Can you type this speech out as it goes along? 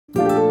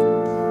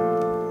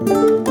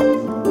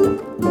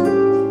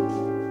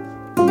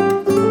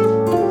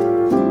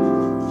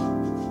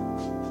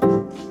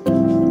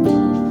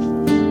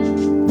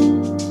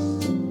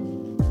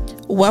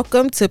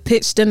Welcome to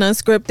Pitched and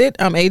Unscripted.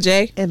 I'm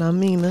AJ. And I'm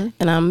Mina.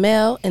 And I'm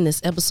Mel. And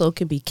this episode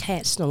can be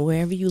catched on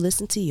wherever you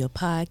listen to your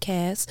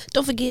podcast.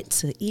 Don't forget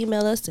to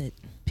email us at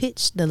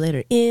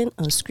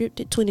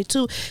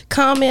pitch_unscripted22.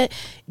 Comment,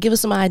 give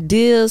us some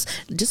ideas.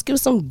 Just give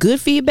us some good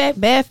feedback,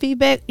 bad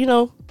feedback. You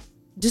know,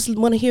 just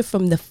want to hear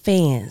from the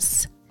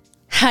fans.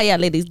 How y'all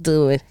ladies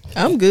doing?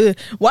 I'm good.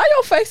 Why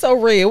your face so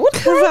red?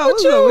 What's wrong I with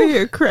was you? over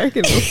here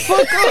cracking the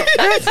fuck up.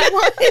 That's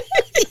why.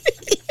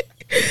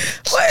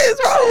 What is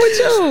wrong with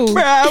you?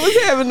 Bro, I was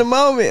having the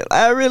moment.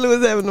 I really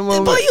was having the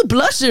moment. Boy, you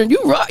blushing. You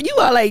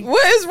are like,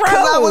 What is wrong?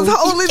 Because I was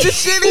holding the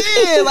shit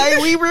in. Like,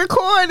 we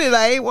recorded.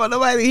 I ain't want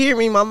nobody to hear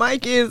me. My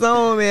mic is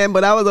on, man.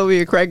 But I was over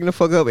here cracking the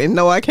fuck up. And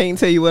no, I can't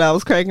tell you what I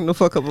was cracking the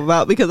fuck up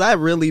about because I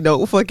really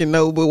don't fucking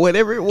know. But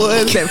whatever it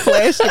was that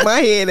flashed in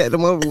my head at the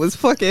moment was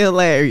fucking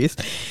hilarious.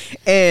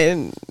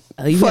 And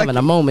you having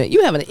a moment.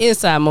 You having an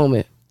inside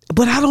moment.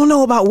 but I don't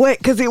know about what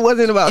because it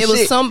wasn't about It shit.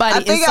 was somebody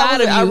I think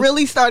inside of you. I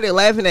really started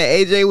laughing at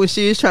AJ when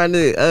she was trying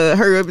to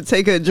hurry up and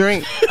take her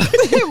drink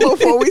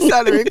before we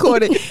started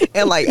recording.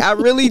 And like, I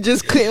really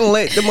just couldn't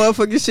let the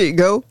motherfucking shit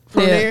go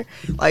from there.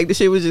 Like, the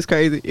shit was just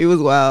crazy. It was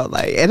wild.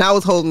 Like, and I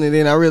was holding it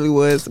in. I really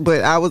was.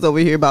 But I was over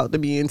here about to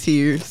be in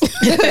tears.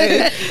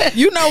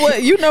 You know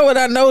what? You know what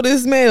I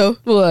noticed, Mel?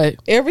 What?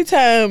 Every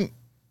time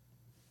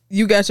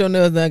you got your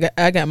nails done,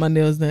 I got my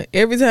nails done.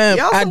 Every time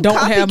Y'all I some don't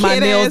have my copycat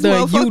nails ass done,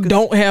 you motherfuckers.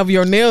 don't have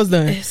your nails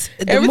done.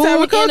 Every time we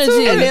mood come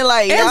energy. to And then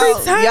like,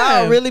 every time.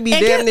 y'all really be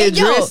And damn near and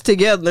yo. dressed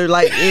together,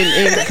 like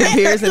in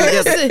comparison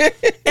together.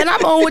 Listen, and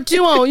I'm on what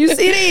you on. You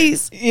see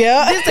these?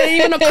 Yeah. This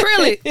ain't even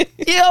acrylic.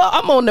 Yeah,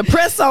 I'm on the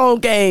press on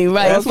game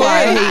right That's why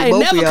I hate ain't both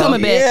never of y'all.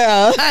 coming back.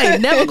 Yeah. I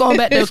ain't never going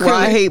back to That's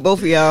why I acrylic. hate both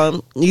of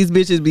y'all. These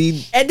bitches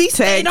be And these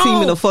tag stayed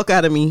teaming on. the fuck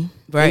out of me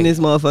Right. in this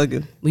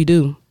motherfucker. We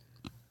do.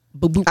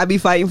 Boop, boop. I be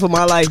fighting for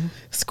my life.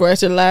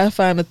 Scratch a lie,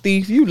 find a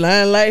thief. You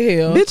lying like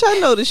hell. Bitch, I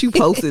noticed you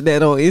posted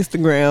that on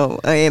Instagram,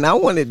 and I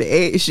wanted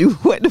to ask you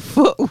what the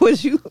fuck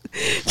was you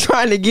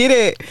trying to get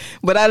at,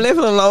 but I left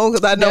it alone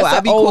because I know That's I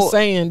an be old quote-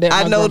 saying that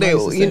I my know grandma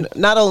used that to you say. know,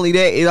 not only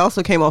that, it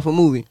also came off a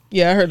movie.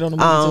 Yeah, I heard it on the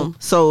movie too.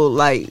 So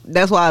like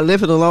that's why I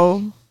left it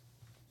alone.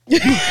 Cause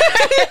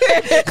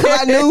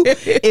I knew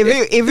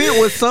if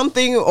it was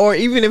something or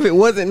even if it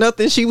wasn't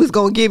nothing, she was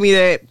gonna give me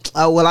that.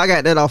 Oh well, I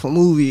got that off a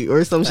movie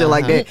or some shit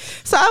like that.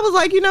 So I was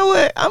like, you know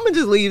what? I'm gonna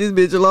just leave this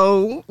bitch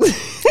alone.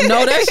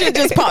 No, that shit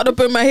just popped up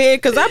in my head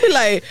because I be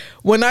like,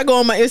 when I go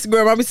on my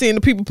Instagram, I be seeing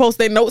the people post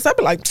their notes. I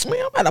be like, man,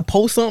 I'm about to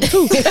post something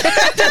too.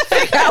 Just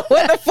figure out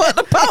what the fuck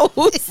to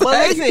post.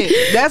 But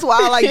listen, that's why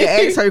I like to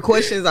ask her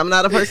questions. I'm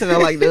not a person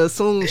that like to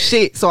assume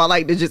shit, so I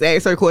like to just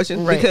ask her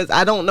questions Right. because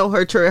I don't know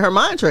her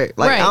mind track.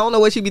 Like Right. I don't know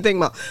what she be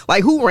thinking about.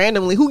 Like who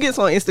gets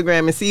on Instagram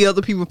and see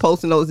other people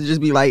posting notes and just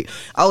be like,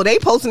 oh, they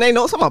posting their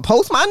notes, I'm gonna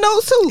post my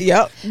notes too.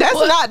 Yep. That's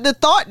not the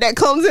thought that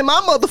comes in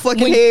my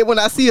motherfucking head when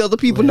I see other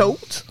people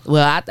notes.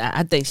 Well,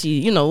 I think she,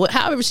 you know,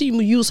 however she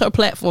use her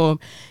platform.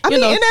 I you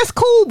mean, know, and that's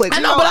cool, but I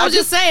you know, but I was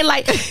just saying,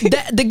 like,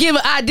 that, to give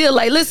an idea,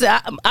 like, listen,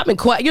 I've been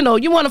quiet. You know,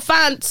 you want to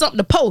find something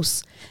to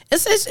post.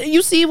 It's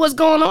you see what's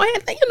going on,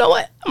 and think, you know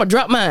what? I'm gonna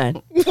drop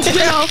mine. You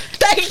know,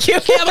 Thank you.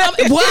 while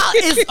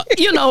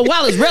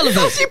it's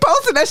relevant. she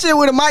posted that shit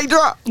with a mic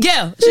drop.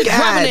 Yeah, she's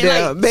dropping it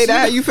damn. like. Babe, that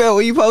how you felt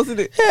when you posted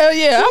it? Hell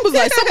yeah. I was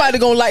like, somebody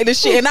gonna like this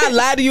shit. And I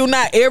lie to you,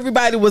 not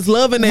everybody was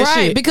loving that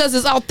Right, shit. because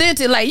it's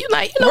authentic. Like, you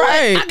know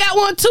Right. what? I got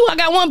one too. I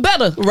got one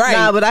better. Right.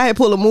 Nah, but I had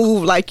pulled a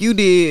move like you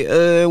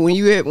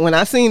did when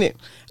I seen it.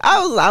 I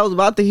was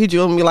about to hit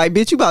you and be like,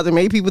 bitch, you about to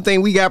make people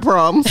think we got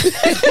problems.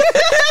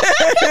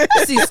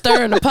 See,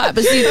 stirring the pot,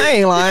 but see, I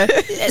ain't lying.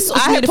 that's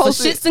social media for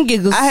shits and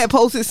giggles. I had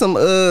posted some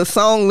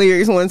song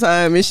lyrics one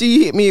time and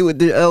she hit me with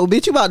the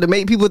bitch, you about to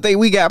make people think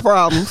we got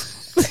problems.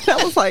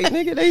 I was like,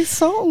 nigga, they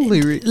song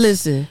lyrics.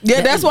 Listen, Yeah,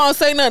 that's why I don't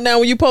say nothing now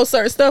when you post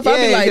certain stuff. I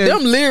be Yeah, like, cause-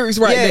 them lyrics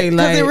right Yeah, there. because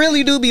Like, it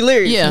really do be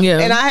lyrics. Yeah. Yeah.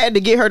 And I had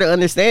to get her to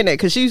understand that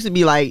because she used to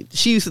be like,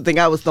 she used to think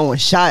I was throwing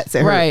shots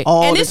at her right.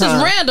 all And the this time.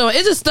 is random.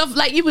 It's just stuff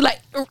like you be like,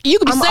 you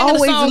could be I'm singing a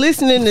always song.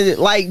 listening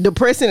to like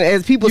depressing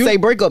as people You- say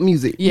breakup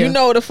music. Yeah. You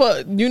know the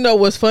fuck. You know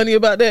what's funny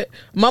about that?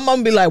 My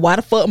mom be like, "Why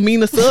the fuck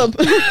Mina sub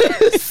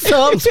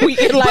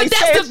tweeting like But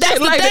that's that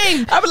the like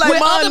thing. I be like, when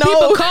 "Mom, other no."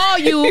 people call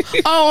you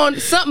on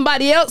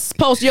somebody else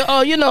post your,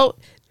 you know,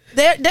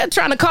 they're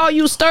trying to call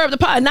you, stir up the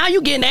pot. Now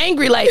you getting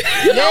angry, like,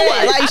 you know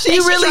what? Like I she think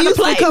she's really trying used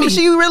to play come. me.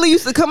 She really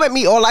used to come at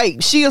me, or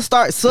like she'll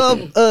start sub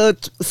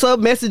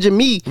messaging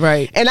me,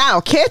 Right. And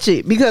I'll catch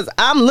it because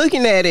I'm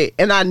looking at it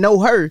and I know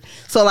her.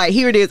 So like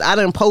here it is. I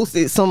done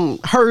posted some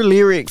her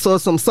lyrics or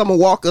some Summer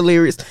Walker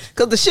lyrics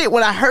because the shit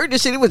when I heard the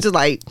shit, it was just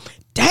like,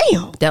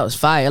 damn. That was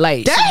fire.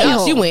 Like,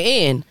 Damn. she went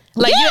in.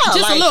 Like, Yeah,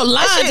 just like, a little that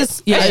line. shit-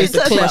 Just that shit used to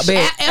touch clap my-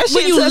 back. that when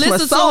shit you touch my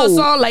listen to a soul.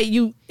 song, like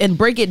you and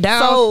break it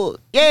down. So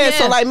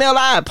so like Mel,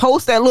 I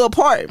post that little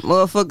part,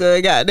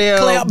 motherfucker. Goddamn,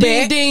 Clap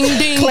ding, back. ding,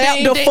 ding, Clap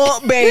ding, the ding.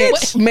 fuck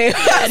back, man.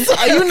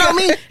 You know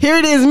me. Here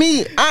it is,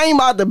 me. I ain't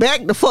about to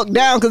back the fuck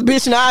down because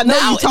bitch, now I know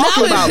you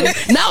talking about me.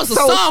 Now it's a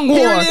song war.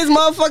 Here it is,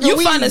 motherfucker.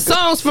 You finding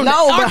songs from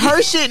no, the but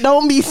her shit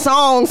don't be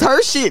songs.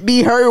 Her shit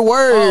be her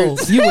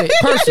words. Oh, you went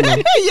personal.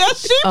 Yeah,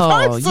 shit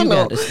Oh, personal. you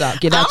got to stop.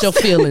 Get out your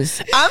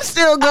feelings. I'm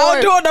still I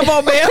going. don't do it no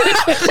more,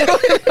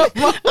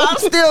 man. I'm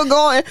still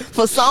going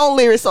for song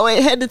lyrics. So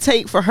it had to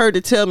take for her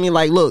to tell me,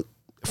 like, look,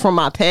 from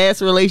my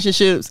past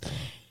relationships,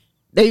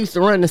 they used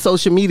to run the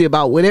social media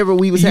about whatever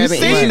we was You having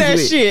seen issues that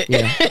with. shit?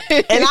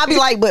 Yeah. And I'd be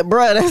like, but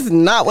bruh, that's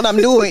not what I'm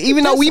doing.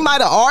 Even though we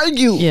might have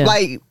argued Yeah.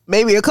 like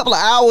maybe a couple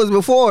of hours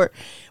before,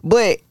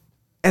 but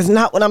that's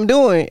not what I'm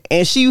doing.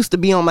 And she used to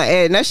be on my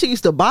ad, and that shit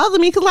used to bother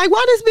me because, like,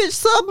 why this bitch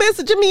sub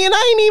messaging me and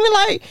I ain't even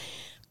like,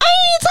 I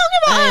ain't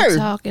talking I about ain't her.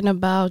 talking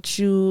about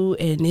you,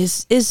 and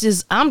it's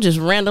just I'm just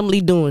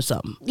randomly doing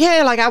something.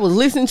 Yeah, like I was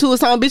listening to a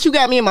song, bitch. You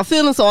got me in my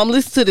feelings, so I'm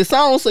listening to the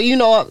song. So you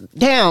know,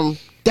 damn,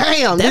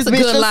 That's this a bitch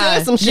good done line.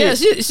 said some shit.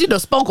 Yeah, she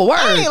done spoke a word.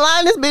 I ain't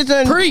lying. This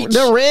bitch Preach.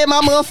 done read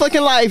my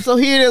motherfucking life. So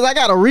here it is. I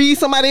gotta read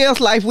somebody else's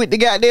life with the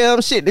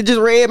goddamn shit that just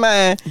read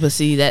mine. But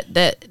see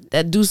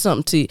that do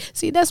something to you.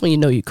 See, that's when you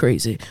know you're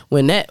crazy.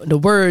 When the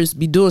words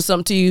be doing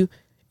something to you.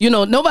 You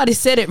know, nobody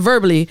said it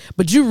verbally,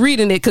 but you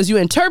reading it because you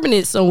interpreting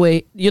it some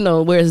way, you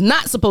know, where it's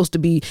not supposed to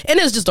be. And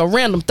it's just a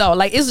random thought.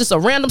 Like, it's just a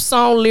random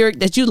song lyric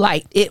that you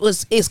liked.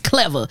 It's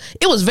clever.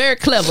 It was very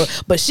clever.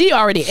 But she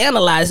already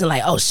analyzed and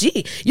like, oh,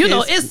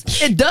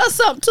 it does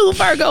something to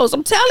Virgos.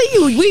 I'm telling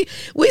you,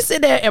 we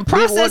sit there and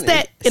process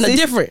that in a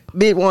different.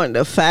 Bitch wanted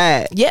to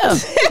fight. Yeah.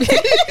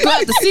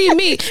 Glad to see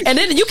me. And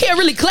then you can't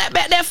really clap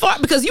back that far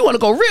because you want to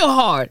go real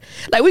hard.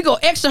 Like, we go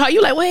extra hard.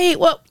 You like, wait,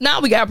 well, now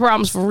we got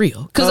problems for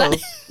real.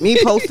 Because Me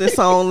posting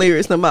song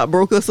lyrics and about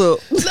broke us up.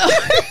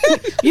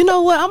 you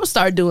know what? I'm going to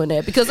start doing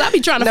that because I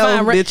be trying to No,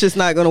 find... bitch, it's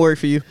not gonna work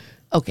for you.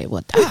 Okay,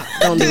 well,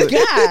 Don't do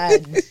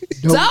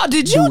it. God. Dog,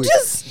 did you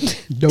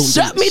just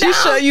shut me down? She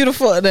shut you the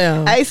fuck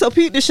down. Hey, so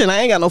peep this shit. I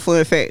ain't got no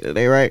fun fact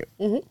today, right?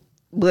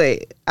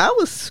 But I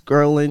was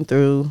scrolling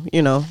through,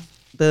 you know,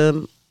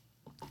 the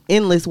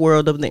endless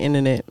world of the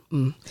internet.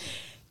 And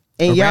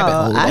A rabbit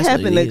y'all, hole, I that's what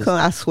happen it to is. come.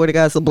 I swear to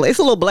God, it's a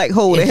little black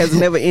hole that has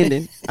never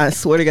ended. I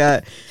swear to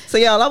God. So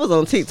y'all, I was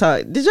on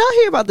TikTok. Did y'all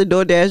hear about the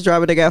DoorDash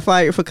driver that got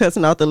fired for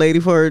cussing out the lady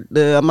for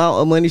the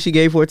amount of money she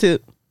gave for a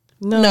tip?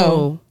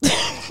 No.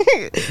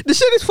 The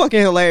shit is fucking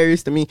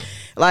hilarious to me.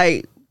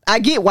 Like, I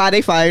get why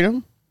they fired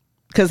him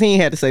because he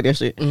ain't had to say that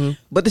shit.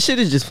 But the shit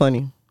is just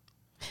funny.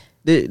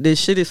 The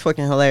shit is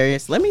fucking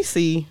hilarious. Let me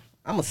see.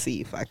 I'm gonna see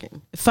if I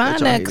can Find let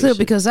y'all that hear clip this shit.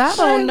 because I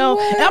don't know.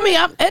 I mean,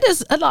 it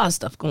is a lot of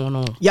stuff going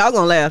on. Y'all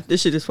gonna laugh.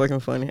 This shit is fucking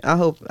funny. I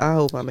hope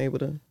I'm able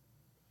to.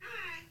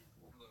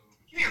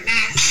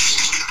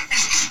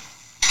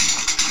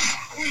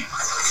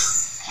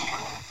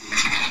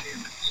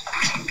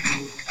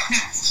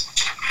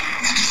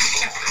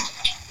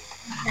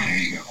 There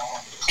you go.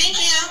 Thank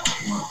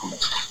you. You're welcome.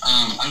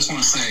 I just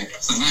want to say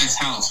it's a nice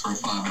house for a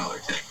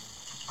 $5 tip.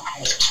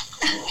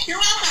 You're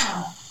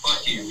welcome.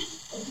 Fuck you.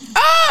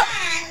 Hello.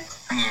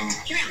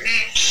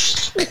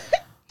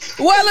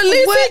 Well, at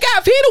least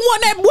he the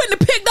one that went and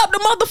picked up the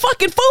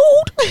motherfucking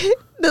food.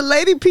 The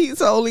lady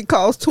pizza only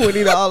cost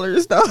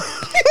 $20 though.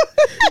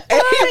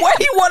 And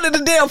he wanted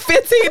a damn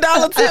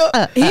 $15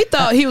 tip. He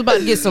thought he was about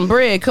to get some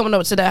bread coming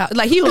up to the house.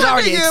 Like, he was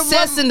already Yeah,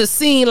 assessing the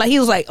scene. Like, he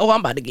was like, oh, I'm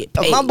about to get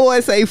paid. My boy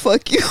say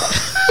fuck you.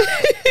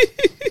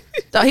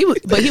 Thought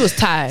but he was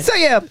tired. So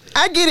yeah,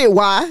 I get it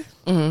why.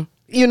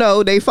 You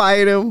know, they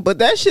fired him, but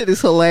that shit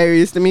is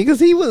hilarious to me because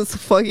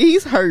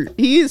he's hurt.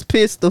 He is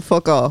pissed the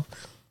fuck off.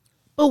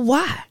 But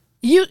why?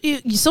 You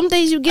some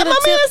days you get My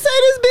a man tip. say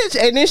this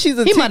bitch, and then she's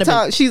a He might have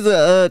TikTok. been. She's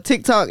a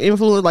TikTok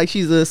influencer, like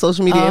she's a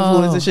social media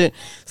influencer and shit.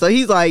 So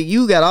he's like,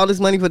 you got all this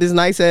money for this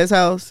nice ass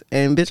house,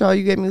 and bitch, all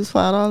you gave me was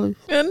 $5.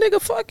 Yeah,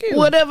 nigga, fuck you.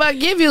 Whatever I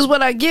give you is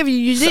what I give you.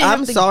 You didn't I'm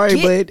have to sorry,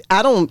 get- but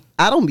I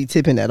don't be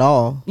tipping at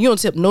all. you don't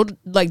tip no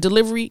like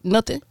delivery,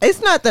 nothing.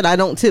 It's not that I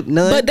don't tip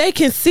none. But they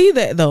can see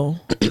that though.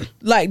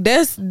 Like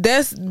that's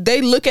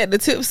they look at the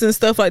tips and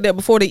stuff like that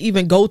before they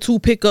even go to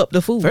pick up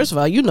the food. First of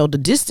all, you know the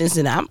distance,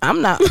 and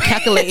I'm not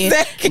calculating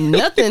Exactly.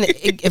 nothing.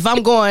 If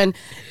I'm going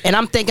and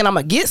I'm thinking I'm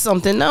gonna get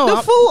something, no.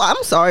 the food,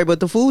 I'm sorry, but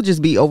the food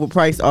just be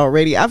overpriced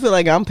already. I feel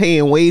like I'm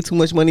paying way too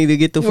much money to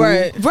get the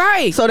food.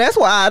 Right. So that's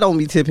why I don't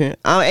be tipping.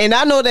 And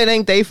I know that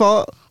ain't their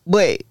fault,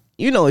 but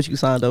you know what you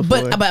signed up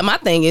for. But my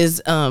thing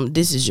is,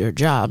 this is your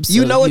job. So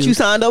You know what you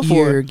signed up for.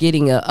 You're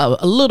getting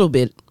a little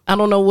bit. I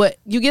don't know what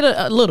you get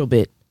a little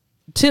bit.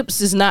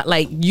 Tips is not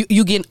like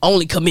you get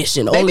only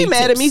commission. They only be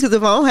mad tips. at me because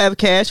if I don't have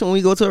cash when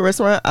we go to a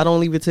restaurant, I don't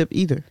leave a tip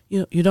either.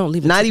 you don't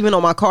leave it. Not even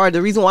on my card.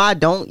 The reason why I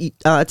don't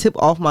tip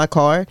off my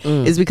card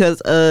is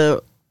because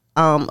a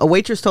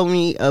waitress told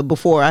me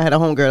before. I had a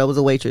homegirl that was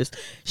a waitress.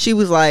 She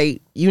was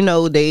like,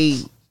 they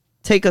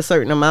take a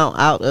certain amount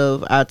out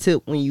of our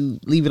tip when you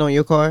leave it on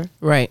your card.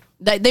 Right.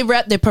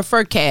 They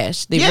prefer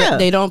cash. Yeah.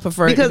 They don't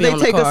prefer because to be they on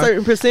the take a card.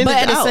 certain percentage. But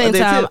at the out same of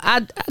their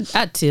time, tip.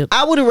 I tip.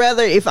 I would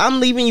rather, if I'm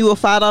leaving you a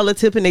 $5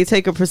 tip and they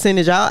take a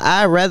percentage out,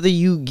 I'd rather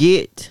you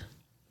get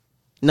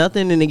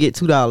nothing than to get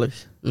 $2.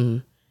 Mm-hmm.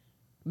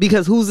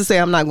 Because who's to say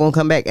I'm not going to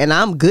come back? And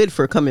I'm good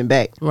for coming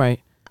back.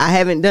 Right. I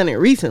haven't done it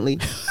recently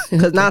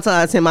because 9 times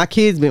out of 10 my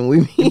kids been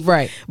with me.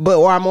 Right. But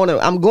or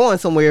I'm going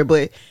somewhere,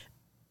 but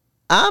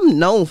I'm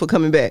known for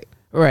coming back.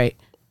 Right.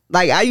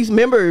 Like I used to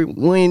remember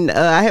when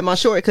I had my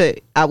shortcut,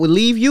 I would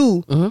leave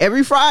you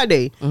every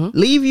Friday.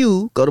 Leave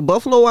you, go to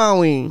Buffalo Wild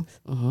Wings.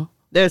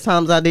 There's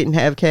times I didn't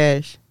have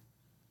cash.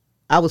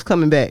 I was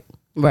coming back.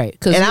 Right,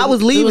 because I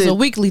was leaving. It was a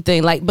weekly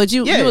thing, like, but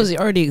you was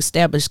already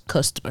established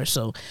customer,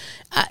 so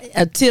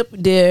a tip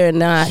there,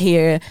 not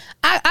here.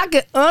 I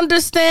could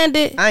understand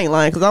it. I ain't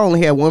lying because I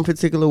only had one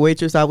particular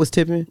waitress I was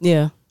tipping.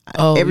 Yeah.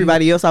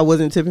 Everybody else I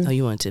wasn't tipping.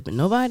 You weren't tipping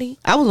nobody.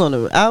 I was on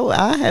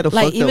I had a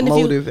Like, fucked up even if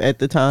you- motive at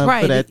the time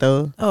Right. for that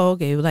though. Oh,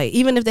 okay. Like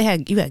even if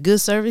you had good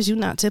service, you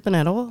not tipping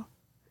at all.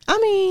 I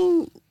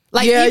mean,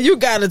 Like yeah, you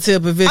got to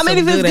tip if it's if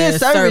it's good ass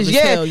service,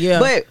 yeah. Hell yeah.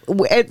 But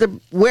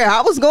where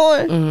I was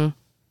going,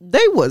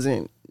 they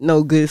wasn't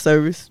no good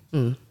service.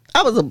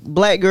 I was a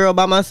black girl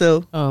by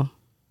myself. Oh,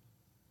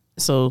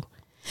 so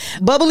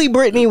Bubbly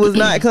Brittany was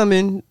not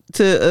coming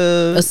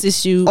to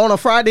assist you. on a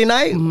Friday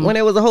night when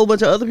there was a whole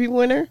bunch of other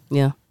people in there.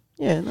 Yeah.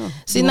 Yeah, no.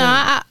 See,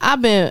 now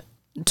I've been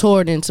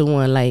toured into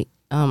one. Like,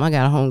 I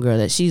got a homegirl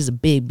that she's a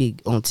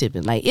big on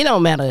tipping. Like, it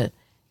don't matter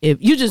if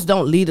you just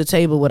don't leave the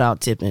table without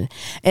tipping.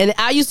 And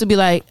I used to be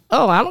like,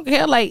 oh, I don't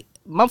care. Like,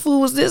 my food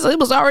was this, it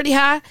was already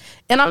high,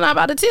 and I'm not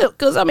about to tip.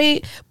 Cause I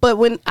mean, but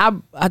when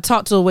I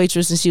talked to a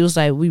waitress and she was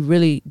like, we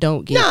really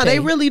don't get. No, paid. they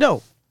really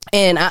don't.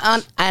 And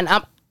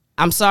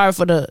I'm sorry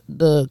for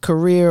the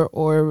career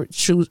or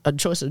a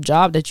choice of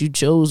job that you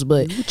chose,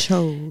 but You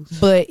chose.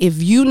 But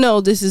if you know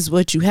this is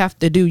what you have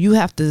to do, you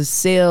have to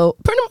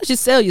pretty much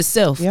sell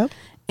yourself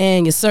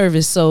and your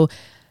service. So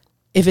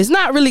if it's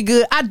not really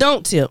good, I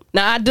don't tip.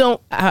 Now I don't.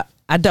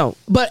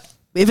 But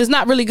if it's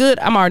not really good,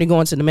 I'm already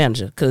going to the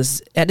manager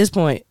because at this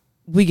point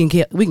we can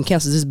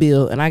cancel this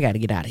bill and I got to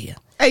get out of here.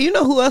 Hey, you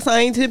know who else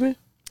I ain't tipping?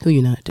 Who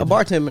you not tipping? A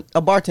bartender.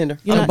 A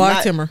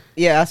bartender.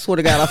 Yeah, I swear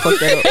to God, I fucked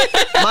that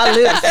up. My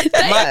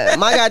lips,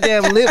 my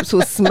goddamn lips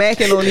was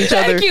smacking on each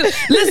other. Thank you.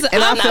 Listen,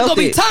 And I'm I not felt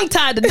gonna be it. tongue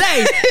tied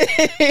today.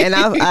 And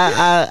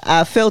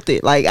I felt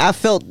it. Like I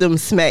felt them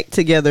smack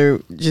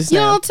together just You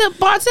now. don't tip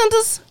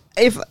bartenders?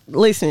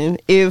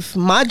 If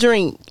my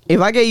drink, if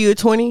I gave you a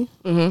 20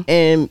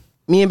 and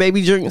me and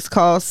baby drinks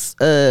cost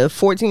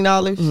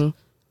 $14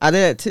 out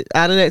of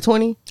that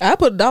 20, I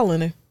put $1 in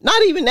there.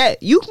 not even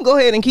that. You can go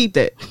ahead and keep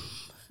that.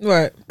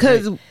 Right.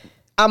 Because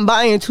I'm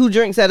buying 2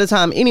 drinks at a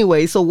time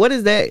anyway. So what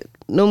is that?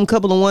 Them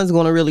couple of ones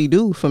going to really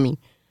do for me?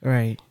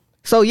 Right.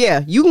 So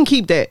yeah, you can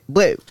keep that.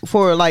 But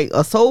for like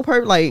a sole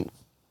purpose, like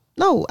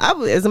no.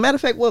 As a matter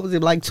of fact, what was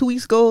it like 3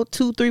 weeks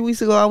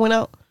ago? I went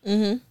out.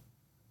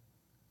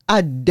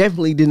 I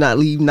definitely did not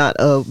leave not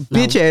a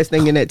bitch ass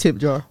thing in that tip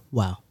jar.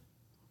 Wow.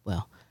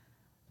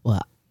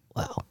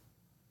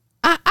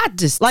 I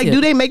just Like, tip.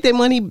 do they make their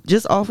money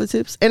just off of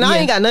tips? And I Yeah.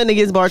 ain't got nothing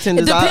against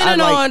bartenders. Depending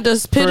on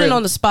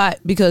for the spot,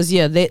 because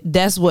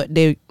that's what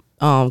they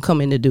come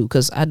in to do.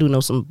 Because I do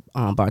know some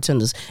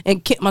bartenders,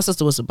 and my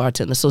sister was a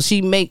bartender, so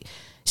she made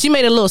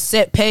a little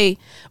set pay,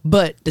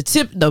 but the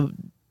tip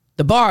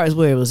the bar is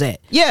where it was at.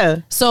 Yeah.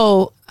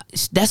 So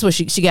that's where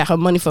she got her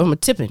money from her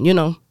tipping,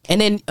 and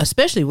then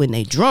especially when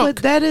they drunk.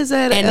 But that is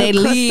at And a they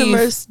leave.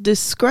 customer's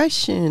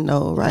discretion,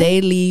 though, right?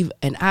 They leave,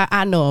 and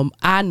I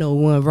know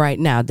one right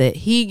now that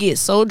he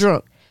gets so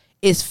drunk,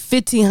 it's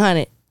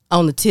 $1,500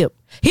 on the tip.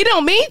 He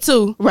don't mean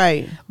to,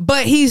 right.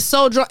 but he's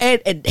so drunk,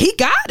 and he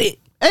got it.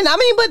 And I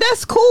mean, but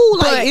that's cool.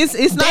 Like But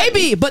it's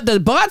not. but the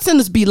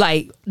bartenders be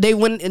like,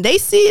 when they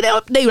see it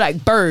up, they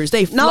like birds.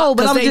 They No, flock,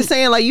 but 'cause I'm just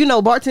saying, like,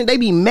 bartenders, they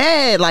be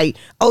mad. Like,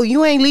 oh,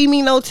 you ain't leave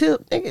me no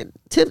tip. Nigga,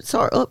 tips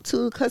are up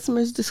to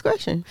customer's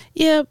discretion.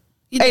 yeah,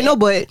 Ain't no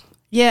but.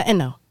 yeah, and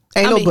no.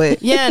 Ain't no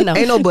but. Yeah, no.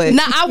 Ain't no but.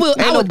 Nah, I will.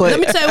 Ain't no but. Let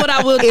me tell you what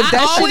I will. If I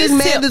that shit always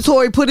is tip.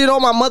 mandatory, put it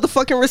on my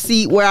motherfucking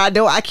receipt where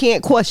I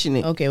can't question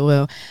it. Okay,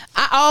 well,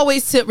 I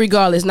always tip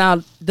regardless.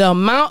 Now, the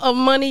amount of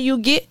money you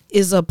get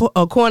is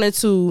according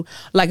to,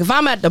 like, if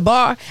I'm at the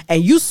bar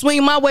and you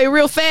swing my way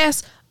real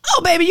fast,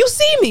 oh, baby, you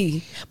see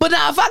me. But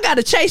now, if I got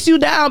to chase you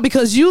down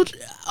because you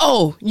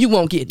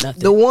won't get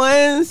nothing. The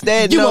ones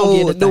that You know,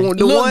 won't get a thing.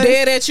 the Look ones,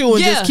 dead at you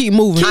and Yeah. just keep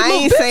moving. I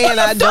ain't saying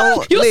I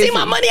don't. You see listen,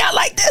 my money out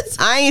like this?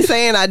 I ain't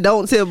saying I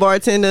don't tip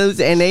bartenders,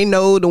 and they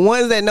know, the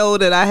ones that know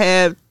that I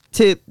have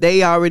tip,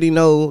 they already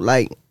know,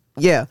 like,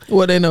 yeah,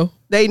 What they know?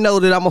 they know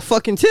that I'm a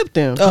fucking tip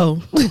them.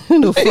 Oh.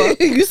 The fuck?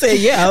 You said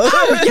yeah.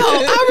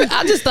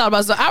 I just thought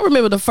about something. I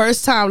remember the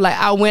first time, like,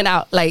 I went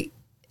out, like,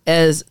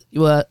 I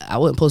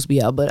wasn't supposed to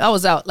be out, but I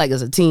was out, like,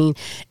 as a teen,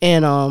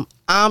 and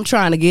I'm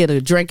trying to get a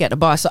drink at the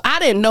bar, so I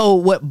didn't know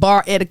what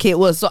bar etiquette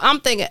was, so I'm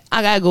thinking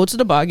I gotta go to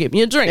the bar, get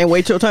me a drink And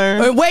wait your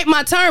turn. and wait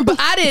my turn, but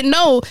I didn't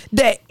know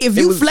that if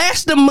you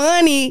flash the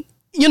money,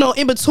 you know,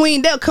 in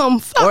between, they'll come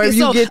fuck Or it. if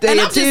you get their and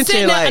I'm just attention,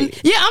 sitting there,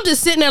 like- yeah, I'm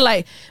just sitting there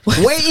like,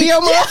 Waiting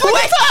your motherfucking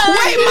turn.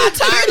 wait my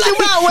turn. Bitch, you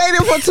like- out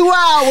waiting for 2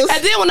 hours.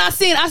 And then when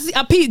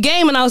I peeped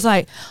game and I was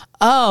like,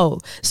 oh,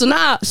 so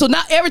now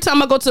every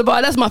time I go to the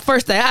bar, that's my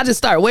first thing. I just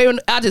start waving.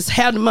 I just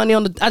have the money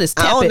I just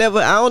tap I it.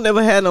 don't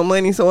never have no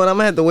money, so when I'm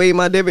gonna have to wave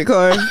my debit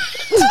card.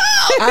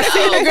 I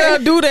seen a girl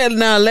do that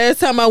now.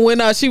 Last time I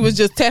went out, she was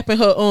just tapping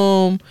her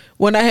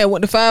when I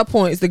went to 5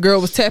 Points, the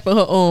girl was tapping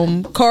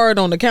her card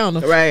on the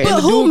counter. Right. And But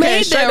the who dude made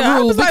came straight that up. I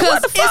rule? was like, Because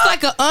what the it's fuck?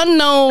 like an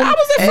unknown. I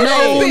was in front of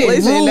known that bitch.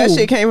 Listen, rule. that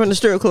shit came from the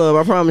strip club.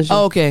 I promise you.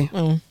 Oh, okay.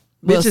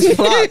 Bitches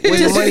flock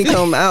when the money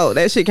come out.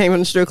 That shit came from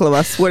the strip club.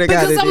 I swear to God.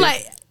 Because it I'm did.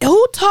 like,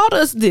 who taught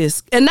us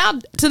this? And now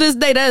to this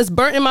day, that is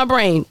burnt in my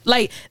brain.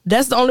 Like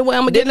that's the only way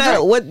I'm gonna get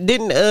it.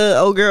 Didn't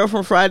old girl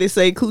from Friday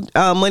say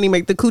money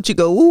make the coochie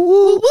go woo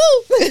woo woo?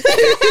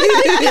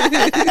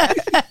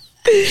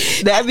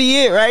 That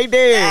be it right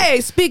there.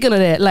 Hey, speaking of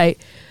that, like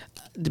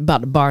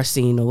about the bar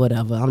scene or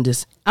whatever,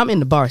 I'm in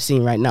the bar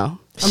scene right now.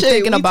 I'm Shit,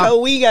 thinking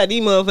about. we got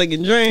these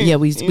motherfucking drinks. Yeah,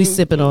 we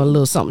sipping on a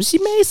little something. She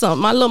made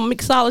something. My little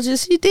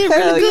mixologist, she did Hell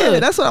really good. yeah,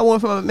 that's what I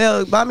want from a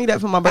Mel. Buy me that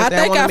for my I birthday.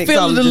 think want I a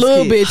feel it a mixologist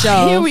little kit. bit,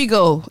 y'all. Here we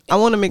go. I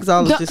want a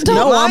mixologist. Don't- kit.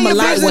 no, I'm a Mind your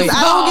business. lightweight.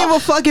 I don't give a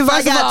fuck if I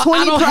First of got all,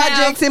 20 I don't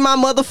projects have- in my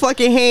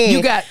motherfucking hand.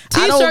 You got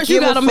I don't t-shirts you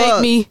give a gotta make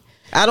fuck. me.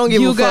 I don't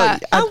give You a fuck.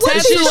 got I, a what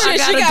tattoo t-shirt? I Shit,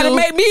 gotta she gotta do.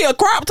 make me a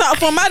crop top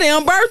for my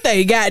damn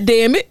birthday. God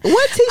damn it!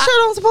 What t-shirt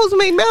I'm supposed to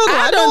make Mel?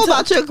 I I know done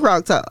about your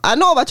crop top. I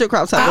know about your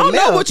crop top. I but don't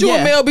know Mel, what you yeah.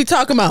 and Mel be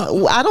talking about.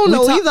 I don't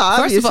know either.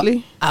 First of all,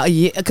 Obviously.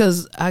 yeah,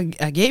 because I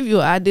gave you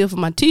an idea for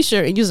my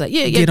t-shirt and you was like,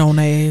 yeah. Get on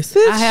the ass.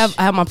 I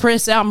have my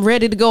press out. I'm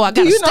ready to go. I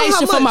got a you know how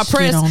station for my much-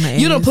 press. Get on the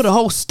You done ass. put a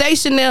whole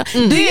station there.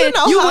 Then you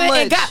know how went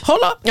and much- got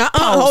hold up,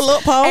 hold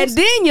up, pause. and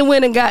then you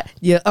went and got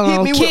your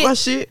Hit me with kit my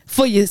shit.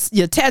 for your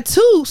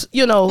tattoos.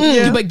 You know,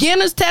 your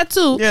beginner's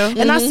tattoo. Yeah.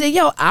 And I said,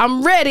 yo,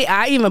 I'm ready.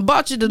 I even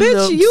bought you the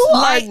Bitch, the you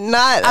light. are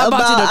not I bought about.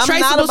 you the I'm not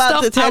traceable about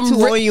stuff. to tattoo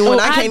I'm on you when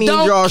I can't even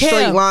don't draw a straight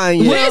care. line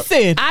yet. Well,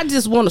 Listen. I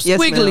just want a Yes,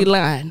 squiggly ma'am.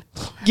 line.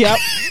 Yep.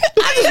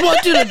 I just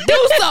want you to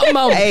do something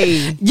on me.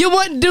 Hey. You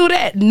wouldn't do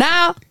that.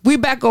 Now we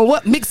back on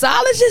what?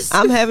 Mixologist?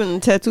 I'm having a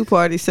tattoo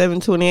party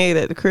 7/28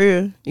 at the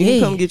crib. You Yeah.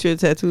 can come get you a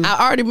tattoo.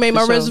 I already made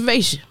my For sure.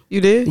 reservation. You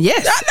did?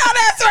 Yes. I know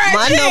that's right.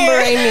 My yeah. number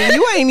ain't.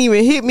 You ain't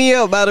even hit me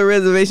up about a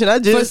reservation. I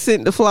just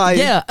sent the flyer.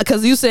 Yeah,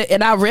 because you said,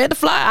 and I read the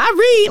flyer. I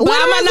read, but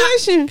What I might not.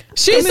 reservation?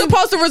 She's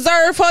supposed to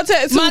reserve her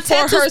tattoo My for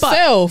tattoo spot.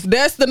 herself.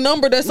 That's the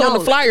number that's on No,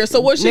 the flyer.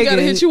 So what she got to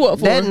Nigga, hit you up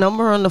for? That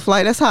number on the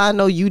flight. That's how I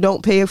know you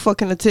don't pay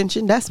fucking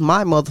attention. That's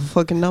my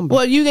motherfucking number.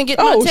 Well, you can get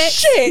oh my text.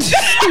 shit!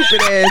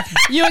 Stupid ass.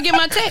 You can get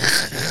my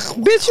text.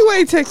 Bitch, you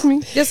ain't text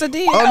me. Yes, I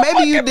did. Or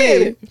maybe you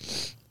did.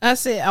 I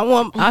said I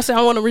want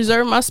to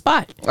reserve my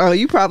spot. Oh,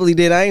 you probably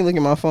did. I ain't looking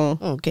at my phone.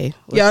 Okay.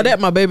 Y'all, that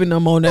my baby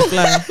number on that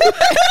flyer.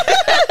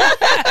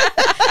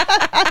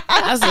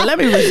 I said, let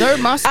me reserve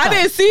my spot. I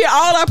didn't see it.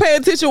 All I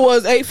paid attention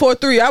was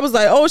 843. I was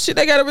like, oh shit,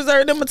 they gotta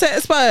reserve them a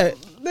tat spot.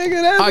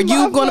 Nigga, that's Are you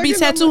my going to be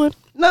fucking tattooing? number.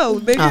 No,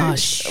 nigga. Oh,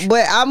 shit.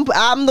 But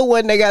I'm the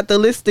one that got the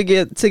list to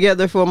get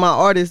together for my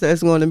artist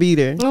that's going to be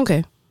there.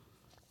 Okay.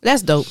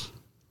 That's dope.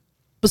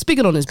 But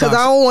speaking on this, Cause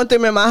I don't want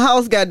them in my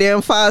house,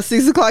 goddamn 5,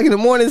 6 o'clock in the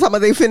morning. Talking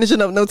about they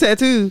finishing up no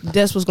tattoos.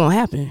 that's what's gonna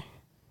happen.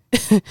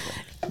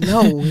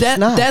 No,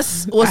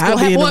 That's what's I'll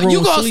gonna be in happen. the What, you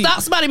room gonna sleep.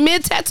 stop somebody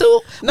mid tattoo?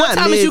 What Not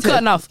time is you mid-tat-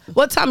 cutting off?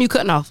 What time you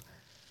cutting off?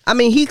 I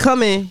mean, he's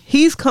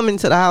coming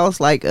to the house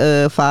like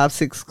 5,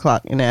 6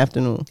 o'clock in the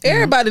afternoon.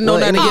 Everybody know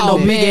Well, not to get oh, no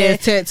big man.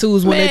 ass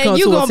tattoos when they come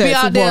you to a gonna be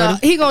tattoo out there.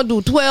 party. He gonna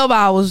do 12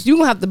 hours. You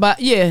gonna have to buy.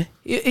 Yeah,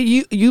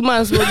 you might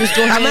as well just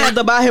go I'm ahead. gonna have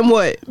to buy him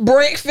what?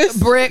 Breakfast.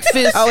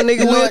 breakfast. Oh,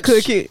 nigga, we'll lunch,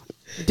 cook it.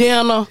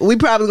 dinner. We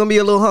probably gonna be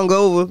a little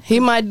hungover. He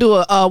might do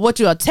a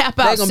tap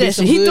out gonna be session.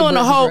 some He good doing a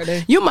breakfast whole. right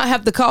there. You might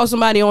have to call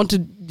somebody on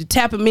to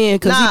tap him in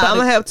because Nah, I'm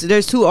gonna have to.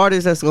 There's 2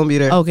 artists that's gonna be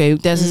there. Okay,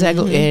 that's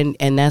exactly,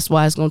 and that's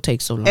why it's gonna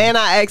take so long. And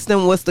I asked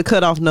him what's the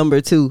cutoff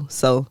number too.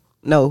 So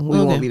no, we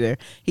Okay. won't be there.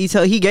 He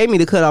gave me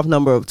the cutoff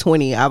number of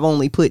 20. I've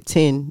only put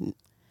 10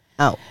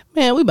 out.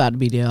 Man, we about to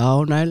be there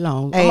all night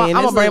long. Hey, I'm and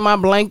gonna it's bring like- my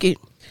blanket,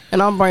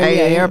 and I'm bringing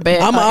Hey, me an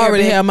airbag. I'm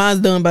already have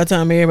mine done by the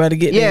time everybody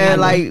get there. Yeah,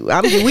 like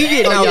we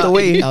getting out the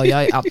way. Oh,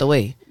 y'all out the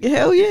way.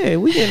 Hell yeah,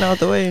 we getting out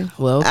the way.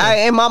 Well,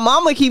 okay. And my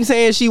mama keeps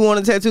saying she want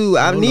a tattoo.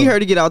 I need her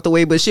to get out the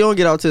way, but she don't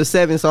get out till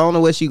 7. So I don't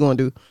know what she gonna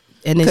do.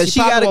 And then 'Cause she she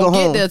probably gotta go won't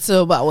home. get there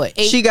till about what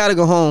 8? She gotta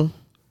go home.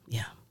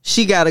 Yeah.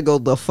 She gotta go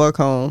the fuck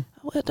home.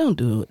 Well, don't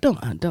do it. Don't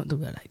do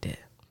it like that.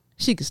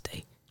 She can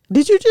stay.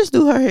 Did you just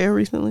do her hair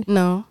recently?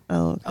 No.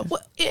 Oh, okay.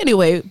 Well,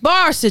 anyway,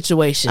 bar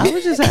situation. I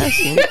was just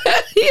asking.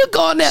 You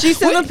going there? She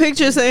sent a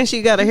picture saying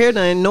she got her hair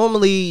done.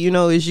 Normally,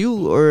 it's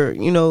you or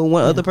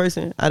one other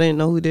person. I didn't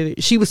know who did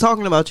it. She was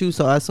talking about you,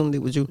 so I assumed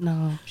it was you.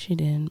 No, she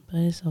didn't.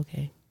 But it's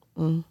okay.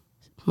 Mm.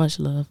 Much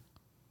love.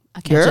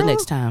 I'll catch Girl. you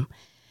next time.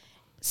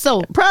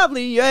 So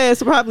Probably your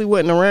ass probably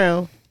wasn't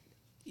around.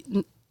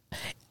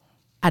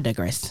 I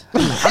digress.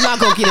 I'm not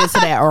gonna get into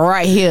that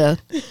right here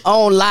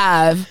on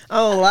live.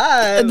 Oh,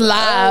 live.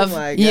 Live. Oh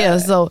my God. Yeah.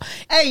 So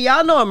Hey,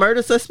 y'all know a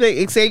murder suspect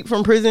escaped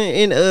from prison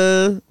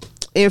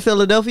in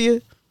Philadelphia?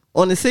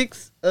 On the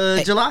 6th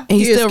of July. And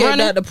he's He still escaped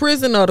running. out the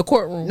prison or the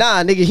courtroom.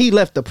 Nah, nigga, he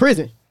left the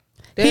prison.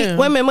 Damn.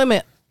 Wait a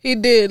minute. He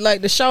did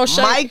like the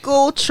Shawshank.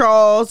 Michael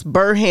Charles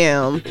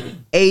Burham,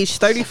 age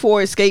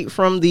 34, escaped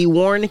from the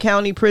Warren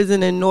County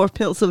Prison in North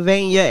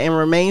Pennsylvania and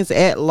remains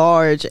at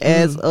large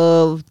as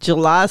of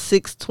July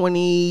 6,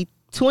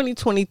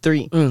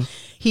 2023.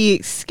 He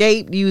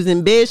escaped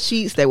using bed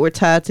sheets that were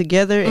tied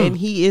together, and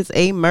he is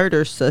a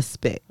murder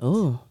suspect.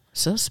 Oh,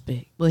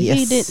 suspect. Well, he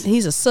Yes. didn't.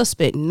 He's a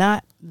suspect,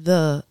 not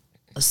the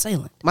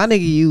assailant. My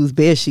nigga used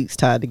bed sheets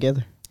tied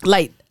together.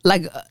 Like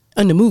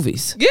in the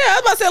movies. Yeah, I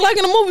was about to say, like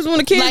in the movies when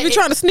the kids Like be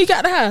trying to sneak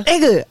out the house.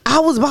 Nigga, I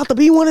was about to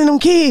be one of them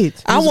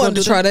kids. I wanted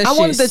to try that I shit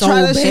wanted to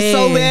try that shit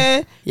so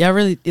bad. Y'all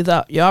really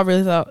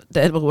thought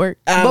that would work?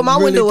 But my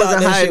window thought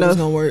wasn't that high shit was enough.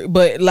 gonna work.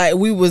 But like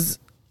we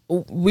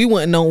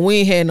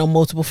ain't had no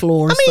multiple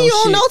floors. I mean, you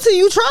don't know till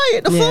you try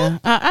it. The Yeah,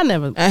 fuck? I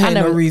never. I had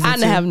no reason I to.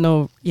 didn't have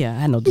no. Yeah, I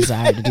had no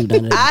desire to do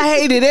none of that. I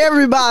hated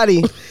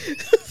everybody.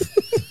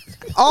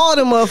 All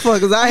the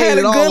motherfuckers. I I had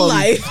hated a all good of them.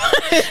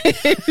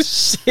 life.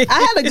 Shit. I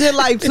had a good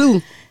life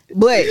too,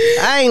 but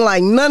I ain't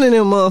like none of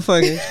them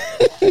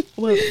motherfuckers.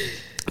 Well,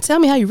 tell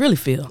me how you really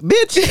feel.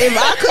 Bitch, if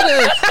I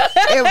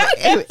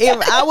could have,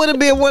 if I would have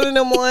been one of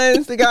them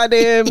ones to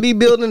goddamn be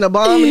building a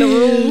bomb in the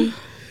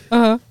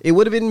room, it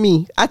would have been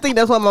me. I think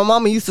that's why my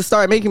mama used to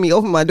start making me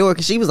open my door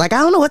because she was like,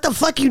 I don't know what the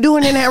fuck you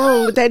doing in that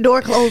room with that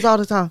door closed all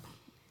the time.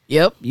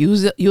 Yep, you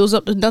was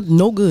up to nothing,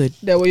 no good.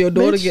 That where your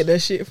daughter Bitch. get that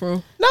shit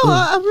from. No,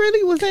 I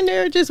really was in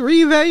there just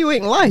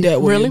reevaluating life. That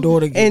where Really? your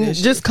daughter get And that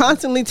shit. just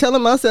constantly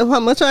telling myself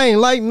how much I ain't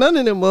like none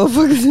of them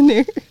motherfuckers in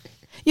there.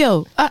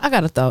 Yo, I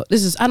got a thought.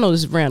 I know this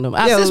is random.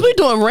 Yo, Since we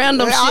doing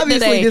random shit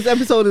Obviously, today, this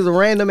episode is a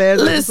random ass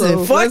Listen,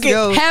 episode. fuck Let's it.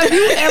 go. have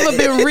you ever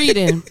been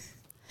reading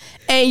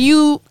and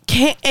you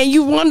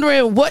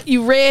wondering what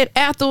you read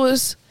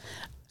afterwards?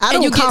 I and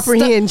don't you get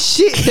comprehend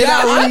shit that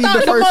I I read thought the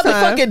the first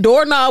time. motherfucking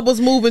doorknob was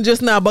moving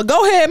just now. But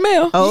go ahead,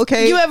 Mel. Oh,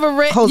 okay. You ever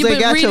read- you Jose been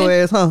got your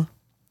reading? ass, huh?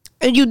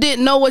 And you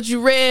didn't know what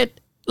you read,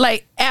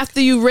 like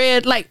after you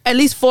read like at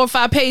least 4 or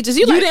 5 pages.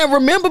 You You like, didn't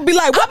remember? Be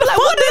like, what I be the like,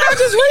 fuck what did I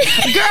just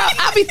read? Girl,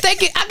 I be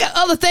thinking I got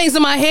other things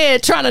in my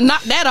head trying to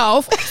knock that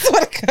off,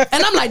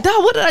 and I'm like,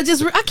 dog, what did I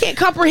just read? I can't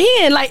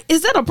comprehend. Like,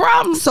 is that a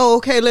problem? So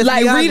okay, let's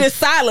Like be read it honest.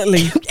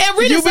 silently. And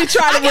read You it, be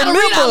trying to I gotta remember.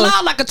 read out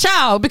loud like a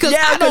child because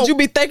Yeah, I because don't. you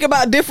be thinking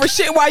about different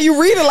shit while you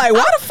read it. Like,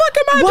 why the fuck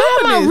am I Why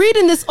doing am I this?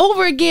 reading this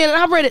over again? And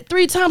I read it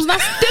 3 times and I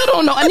still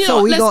don't know. And you know,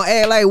 So we let's- gonna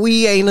act like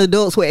we ain't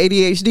adults with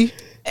ADHD?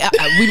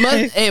 we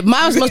must.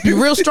 Mine must be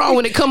real strong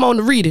when it come on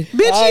to reading.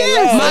 Bitch,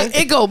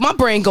 yes. My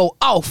brain go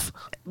off,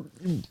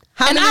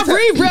 How and many I ti-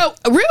 read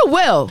real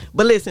well.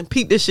 But listen,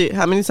 peep this shit.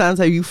 How many times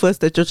have you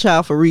fussed at your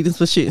child for reading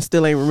some shit and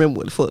still ain't remember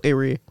what the fuck they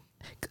read?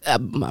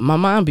 My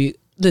mind be.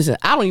 Listen,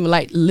 I don't even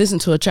like listen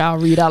to a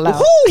child read out loud.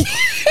 Who?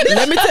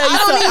 Let me tell you I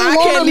don't something. even I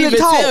want can't them to even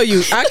talk. tell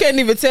you. I can't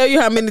even tell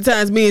you how many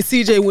times me and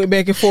CJ went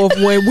back and forth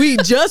when we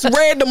just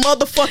read the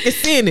motherfucking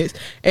sentence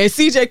and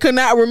CJ could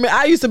not remember.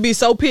 I used to be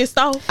so pissed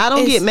off. I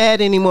don't get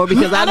mad anymore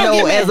because I I don't know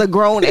get mad. as a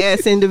grown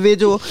ass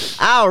individual,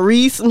 I'll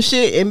read some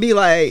shit and be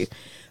like,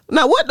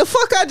 now what the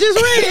fuck I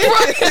just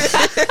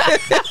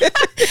read?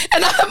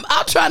 And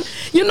I'm trying,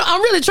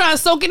 I'm really trying to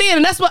soak it in,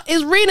 and that's what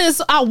is reading.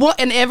 Is I want,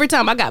 and every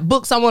time I got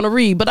books I want to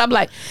read, but I'm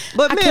like,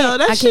 But I Mel,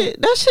 can't- I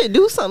that shit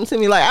do something to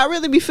me. Like I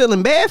really be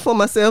feeling bad for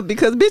myself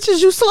because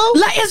bitches, you slow.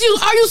 like, are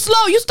you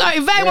slow? You start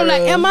evaluating.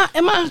 Like,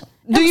 am I?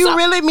 Do you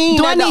really mean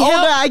do that I the need older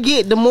help? I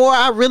get, the more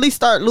I really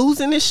start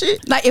losing this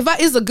shit? Like if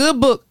it's a good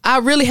book, I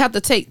really have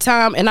to take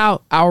time and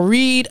I'll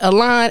read a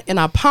line and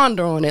I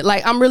ponder on it.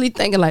 Like I'm really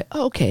thinking like,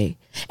 okay,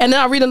 and then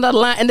I read another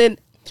line and then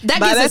that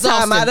By gets that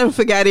time, exhausting. I done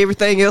forgot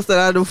everything else that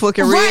I done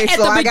fucking Right read, at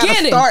so the I gotta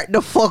beginning. start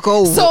the fuck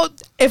over. So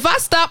if I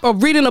stop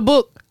reading a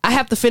book, I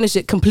have to finish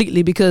it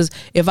completely because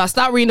if I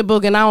stop reading the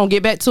book and I don't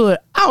get back to it,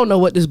 I don't know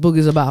what this book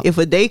is about. if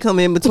a day come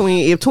in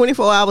between, if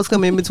 24 hours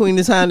come in between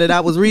the time that I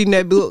was reading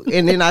that book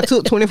and then I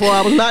took 24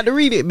 hours not to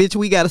read it, bitch,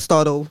 we gotta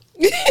start over.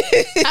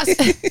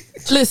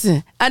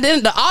 Listen, and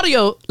then the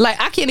audio,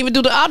 like I can't even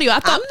do the audio. I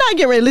I'm thought, not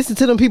getting ready to listen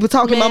to them people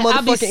talking man, my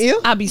motherfucking ear.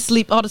 I be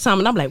sleep all the time,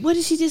 and I'm like, what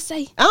did she just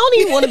say? I don't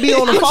even want to be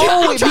on the phone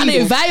I'm with trying to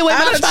people. evaluate I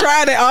my done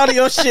tried that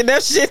audio shit.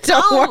 That shit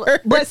I don't don't-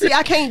 work. But see,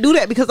 I can't do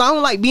that because I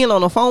don't like being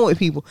on the phone with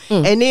people.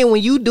 And then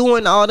when you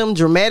doing all them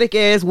dramatic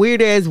ass,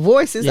 weird ass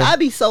voices, Yeah. I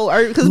be so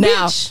irked. Because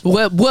Now, bitch,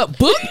 what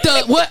book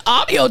does, what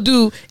audio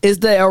do is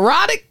the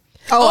erotic.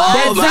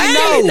 that's my it.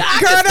 God. No. I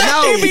Girl, can-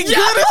 that no. shit be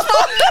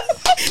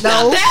good.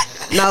 Now No. that,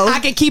 No. I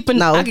can keep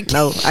No, I can keep,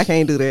 no, I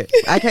can't do that.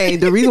 I can't.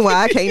 The reason why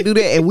I can't do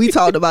that, and we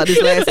talked about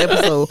this last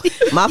episode,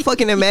 my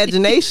fucking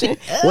imagination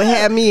would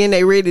have me in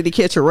there ready to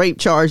catch a rape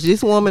charge.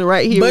 This woman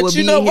right here But would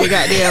you be know in here, what?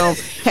 goddamn,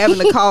 having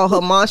to call her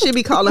mom. She'd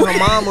be calling her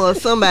mama or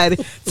somebody,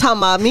 talking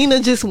about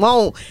Mina just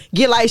won't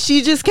get like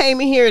she just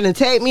came in here and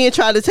attacked me and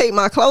tried to take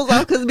my clothes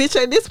off. Because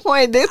bitch, at this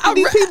point, these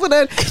people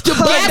that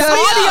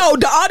But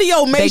the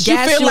audio makes They you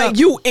gas feel you like up.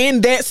 you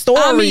in that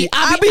story.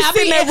 I be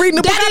sitting there reading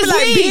the book. that I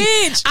be is like,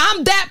 me. bitch,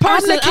 I'm that I'm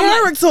person. the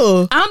character.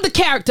 I'm the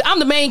character. I'm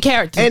the main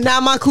character. and now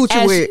my coochie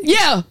As- wet.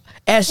 yeah.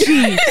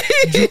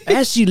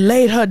 as she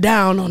laid her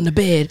down on the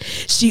bed,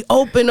 she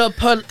opened up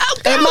her.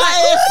 And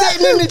my ass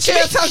sitting in the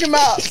chair talking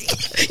about.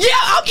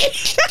 Yeah, okay.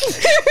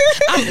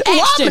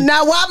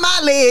 Why my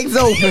legs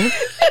open?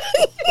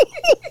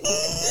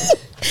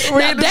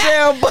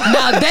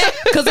 Now that,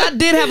 because I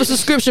did have a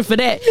subscription for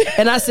that,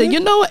 and I said, you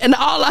know what? And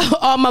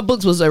all my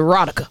books was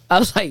erotica. I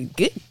was like,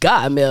 good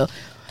God, Mel.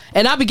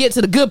 And I'll be getting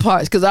to the good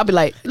parts because I'll be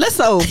like, let's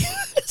stop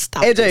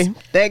AJ, this.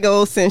 that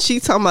goes since she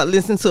talking about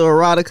listening to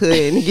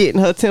erotica and getting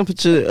her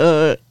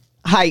temperature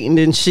heightened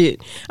and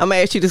shit. I'm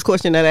gonna ask you this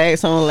question that I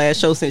asked on the last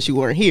show since you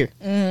weren't here.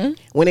 Mm-hmm.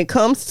 When it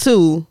comes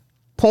to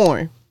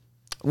porn,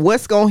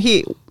 what's gonna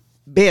hit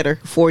better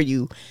for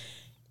you?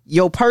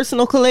 Your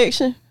personal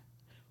collection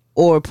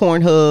or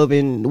Pornhub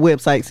and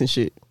websites and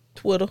shit?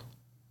 Twitter.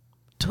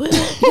 Y'all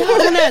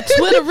on that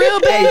Twitter real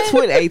bad?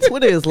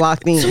 Twitter is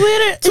locked in.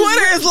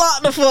 Twitter is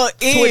locked the fuck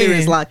in. Twitter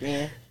is locked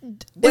in.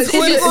 Is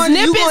it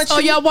snippets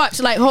or y'all watch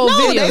like whole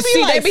videos?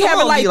 They be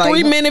having like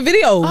 3-minute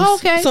videos. Oh,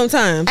 okay.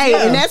 Sometimes. Hey,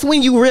 and that's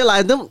when you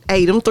realize them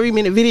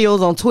 3-minute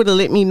videos on Twitter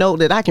let me know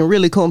that I can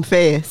really come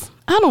fast.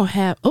 I don't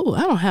have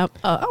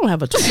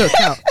a Twitter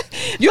account.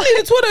 You need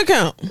a Twitter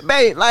account.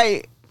 Babe,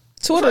 like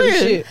Twitter and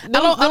shit. I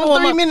don't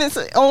want 3 minutes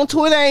on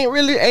Twitter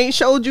ain't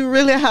showed you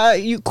really how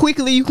you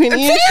quickly you can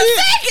end 10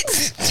 shit.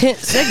 seconds. 10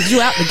 seconds.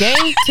 You out the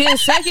game? 10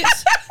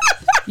 seconds?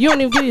 You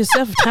don't even give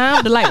yourself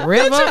time to like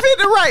rev Did you up. fit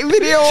the right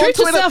video on Treat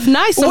Twitter? yourself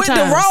nice sometimes. With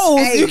the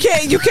rolls,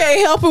 Hey. you can't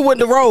help it with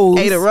the rolls.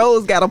 Hey, the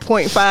rose got a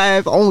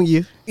 0.5 on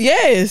you.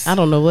 Yes. I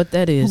don't know what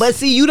that is. But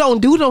see, you don't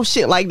do no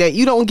shit like that.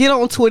 You don't get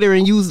on Twitter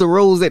and use the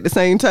rose at the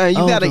same time.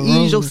 You gotta the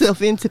ease rose.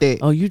 yourself into that.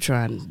 Oh, you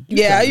trying?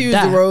 I use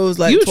the rolls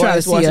like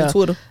twice watching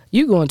Twitter.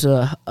 You going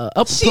to a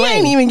up She plane?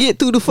 ain't even get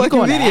through the You fucking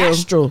going to video.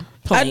 astral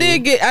plane. I did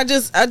get. I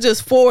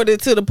just forwarded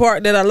to the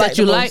part that I like.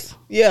 you the like? most.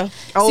 Yeah.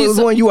 Oh, See, it was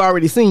so- one you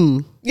already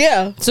seen.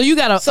 Yeah. So you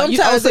gotta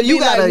Sometimes so it you be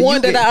gotta- like one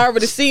you that get- I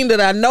already seen that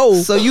I know.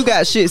 So you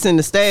got shits in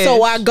the stash.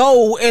 So I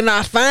go and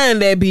I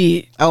find that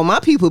bit. Oh, my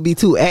people be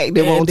too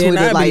active And on then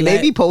Twitter. I be Like, they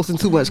like- be posting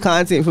too much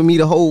content for me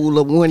to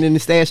hold one in the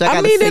stash. I I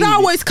gotta mean, save it it.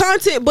 always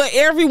content, but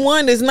every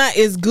one is not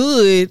as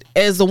good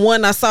as the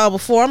one I saw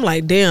before. I'm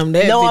like, damn,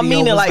 that. No, I video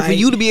mean it was like for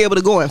you to be able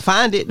to go and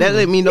find it. That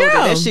let me know that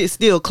Yeah. that shit's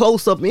still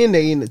close up in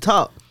there in the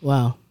top.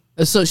 Wow.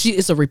 So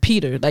it's a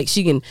repeater. Like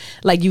she can,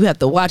 like you have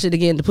to watch it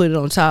again to put it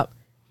on top,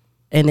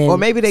 and then Or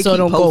maybe they so it keep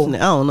don't posting go.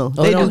 it. I don't know.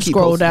 Oh, They don't do keep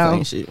scroll posting the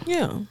down. same shit.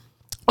 Yeah.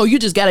 Oh, you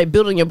just got it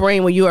built in your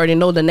brain when you already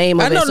know the name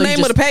of I it. know so the you name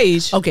just- of the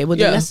page. Okay, well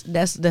Yeah. then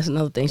that's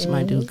another thing she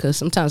might do because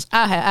sometimes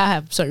I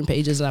have certain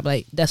pages and I'm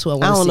like that's what I I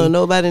want to don't see. know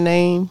nobody's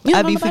name. You don't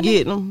I know be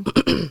nobody? forgetting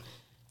them.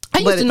 I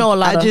used to know a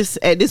lot. I just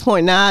at this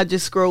point now I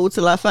just scroll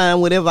till I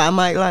find whatever I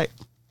might like.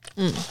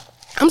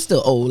 I'm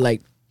still old.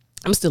 Like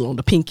I'm still on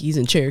the Pinkies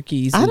and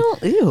Cherokees. I and-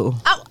 don't. Ew.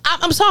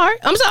 I'm sorry.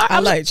 I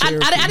like I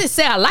Cherokee. didn't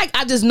say I like.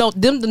 I just know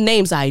them. The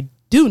names I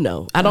do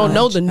know. I don't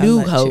know the I new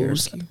like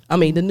hoes. Cherokee. I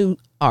mean the new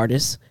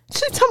artists. She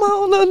talking about I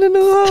don't know the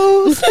new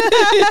hoes.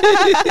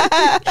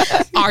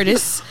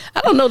 Artists.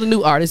 I don't know the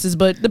new artists,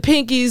 but the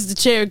Pinkies, the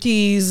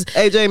Cherokees.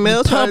 AJ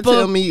Mel tried to Papa.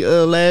 tell me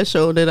last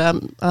show that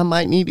I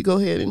might need to go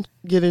ahead and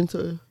get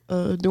into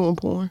doing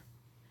porn.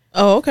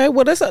 Oh, okay.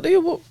 Well, that's up to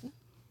you.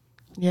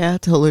 Yeah, I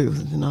told her it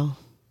was no.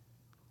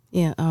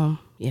 Yeah.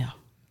 Yeah.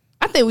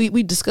 I think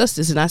we discussed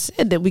this, and I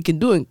said that we can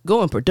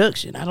go in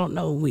production. I don't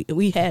know.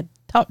 We had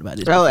talked about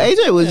this. Oh,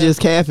 before. AJ was just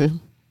capping.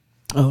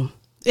 Oh.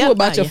 What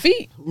about your yeah.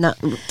 feet? Not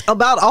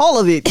about all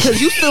of it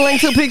because you still ain't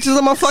took pictures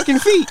of my fucking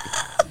feet.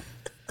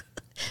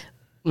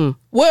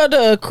 Well,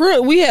 the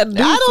acrylic we had to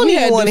do. I don't we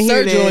even had want to to do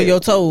hear surgery that. on your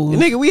toes.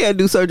 Nigga, we had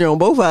to do surgery on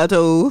both our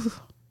toes,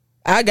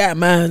 I got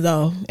mine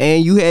off.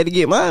 and you had to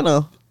get mine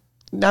off.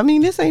 I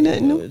mean, this ain't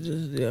nothing new.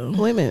 Yeah.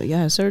 Wait a minute. You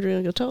had surgery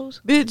on your toes?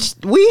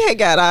 Bitch, we had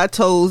got our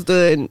toes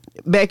done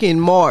back in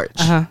March.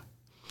 Uh-huh.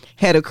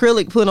 Had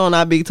acrylic put on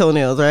our big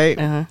toenails, right?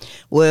 Uh-huh.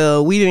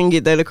 Well, we didn't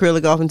get that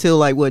acrylic off until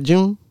like what,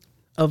 June?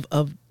 Of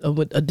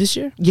what, this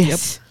year?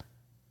 Yes.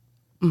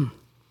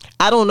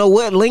 I don't know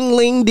what Ling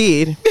Ling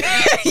did,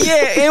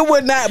 Yeah, it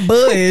would not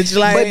budge.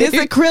 Like but this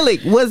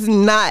acrylic was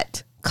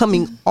not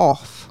coming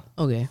off.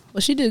 Okay.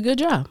 Well, she did a good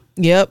job.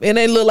 Yep, and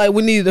they look like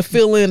we needed to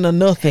fill in or Hey,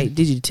 nothing.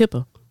 did you tip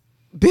her?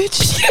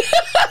 Bitch.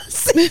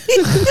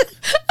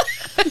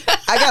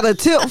 I got a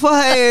tip for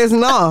her ass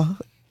now.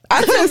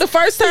 I took the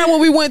first time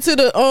when we went to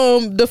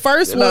the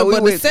first No, one, we but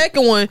the went-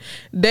 second one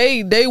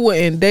they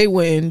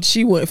wouldn't.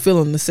 She wasn't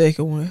feeling the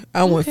second one.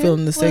 I wasn't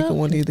feeling the second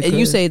one either. And you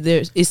 'cause- say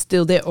it's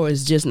still there or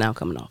it's just now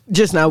coming off?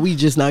 Just now, we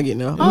just not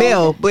getting off.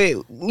 Mel, but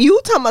you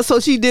talking about so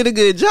she did a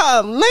good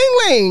job. Ling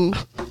Ling,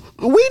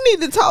 we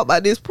need to talk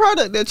about this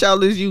product that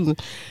y'all is using.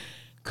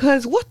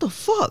 Cause what the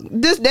fuck?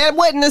 That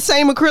wasn't the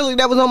same acrylic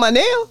that was on my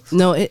nails.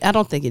 No, I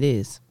don't think it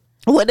is.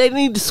 What they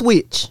need to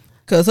switch.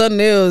 Cause her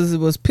nails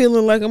was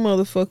peeling like a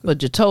motherfucker.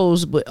 But your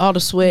toes, with all the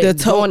sweat,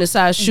 The going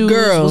inside shoes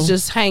Girl. was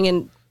just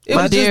hanging. It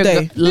My was dear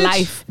just day.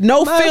 life.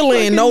 No My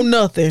filling, no fucking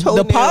nothing. The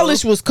toenail.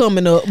 polish was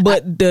coming up,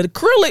 but the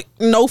acrylic,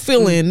 no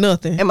filling,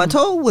 nothing. And my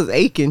toe was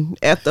aching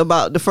after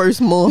about the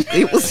first month.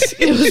 It was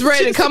It was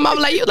ready to come up.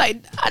 Like you,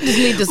 like I just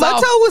need this my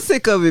off. toe was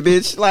sick of it,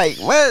 bitch. Like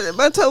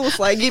my toe was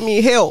like, get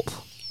me help,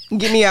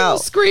 get me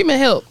out. Screaming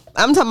help.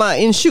 I'm talking about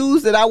in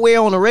shoes that I wear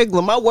on a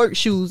regular, my work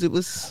shoes. It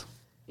was,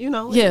 it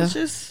Yeah, was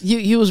just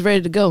you was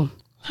ready to go.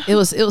 It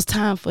was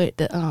time for it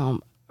to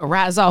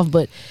rise off.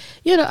 But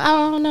I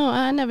don't know.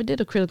 I never did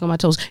acrylic on my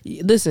toes.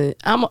 Listen,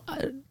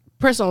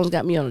 press-ons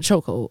got me on a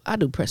chokehold. I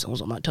do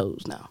press-ons on my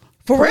toes now.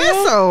 For press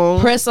real? on.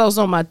 Press-ons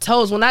on my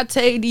toes. When I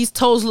tell you these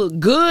toes look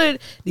good,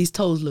 these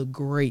toes look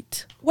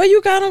great. Where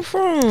you got them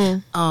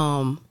from?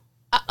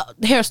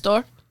 The hair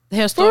store. The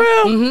hair store. For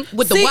real? Mhm.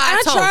 With the See,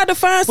 wide toe. I tried to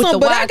find With some, the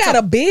but I wide got toe.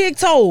 a big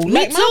toe.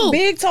 Like my too.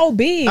 big toe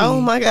big.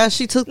 Oh my gosh,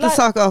 she took the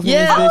sock off.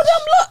 Yeah. Yeah. Oh, them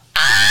look.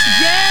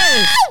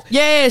 Yes.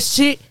 Yes,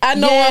 shit. I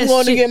know Yes, I'm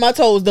going to shit. get my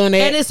toes done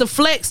And at. it's a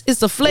flex.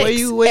 It's a flex.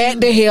 At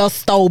the hair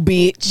store,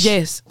 bitch.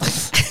 Yes.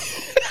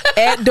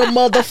 At the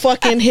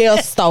motherfucking hair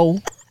store.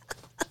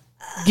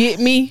 Get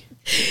me?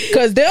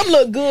 Cause them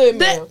look good,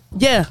 man.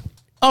 Yeah.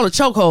 On a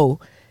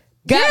chokehold.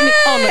 Got me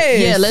on the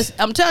Yes.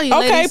 I'm telling you,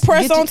 Okay, ladies,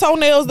 press get on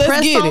toenails. Let's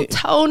press get on it.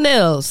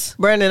 toenails.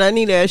 Brandon, I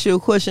need to ask you a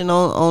question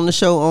on the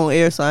show on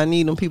air, so I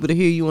need them people to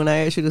hear you when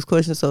I ask you this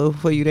question, so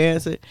for you to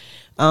answer it.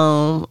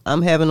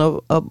 I'm having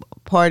a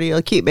party,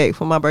 a kickback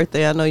for my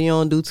birthday. I know you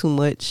don't do too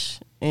much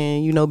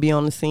and be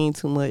on the scene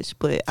too much,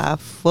 but I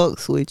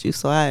fucks with you,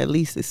 so I at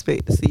least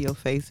expect to see your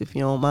face if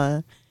you don't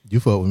mind. You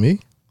fuck with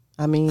me?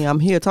 I mean, I'm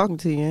here talking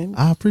to you, ain't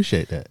I? I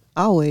appreciate that.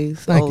 Always.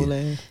 Thank old you.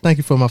 ass. Thank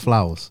you for my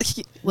flowers.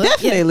 Well,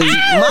 Definitely.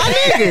 My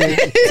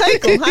nigga.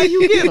 Take them. How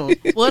you get them?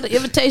 Yeah. Well, the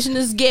invitation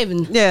is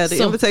given. Yeah, the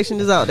So, invitation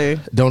is out there.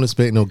 Don't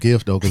expect no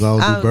gift though, because I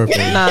don't do birthdays.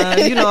 Nah,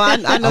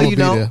 I know I'ma you be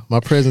don't. there.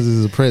 My presence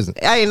is a present.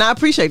 Hey, and I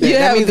appreciate that. You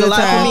That have a means a good lot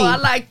time. for Oh, me. I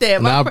like that.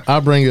 And My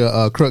I'll bring you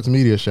a Crux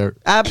Media shirt.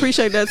 I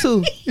appreciate that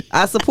too.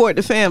 I support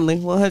the family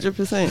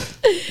 100%.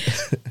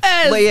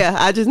 But yeah,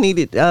 I just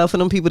needed for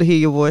them people to hear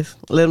your voice.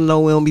 Let them know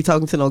we don't be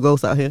talking to no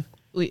ghosts out here.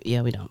 we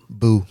don't.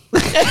 Boo.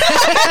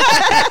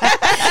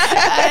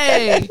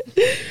 Hey.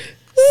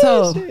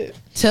 So,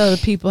 tell the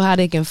people how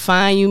they can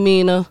find you,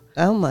 Mina.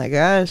 Oh my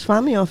gosh.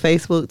 Find me on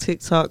Facebook,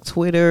 TikTok,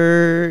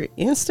 Twitter,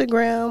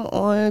 Instagram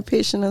on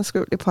Pitch and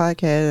Unscripted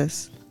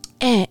Podcast.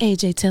 And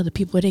AJ, tell the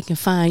people where they can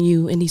find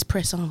you in these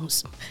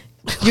press-ons.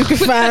 You can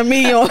find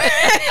me on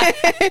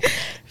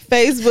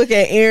Facebook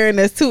at Aaron.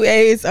 That's 2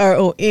 A's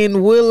RON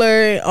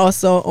Willer.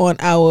 Also on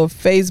our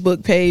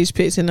Facebook page,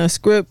 Pitch and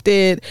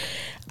Unscripted.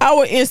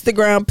 Our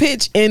Instagram,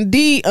 Pitch and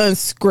D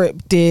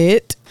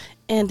Unscripted.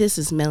 And this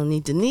is Melanie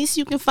Denise.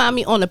 You can find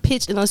me on the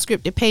Pitch and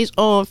Unscripted page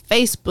on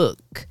Facebook.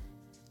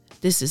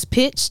 This is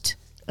Pitched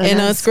And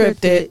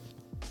Unscripted.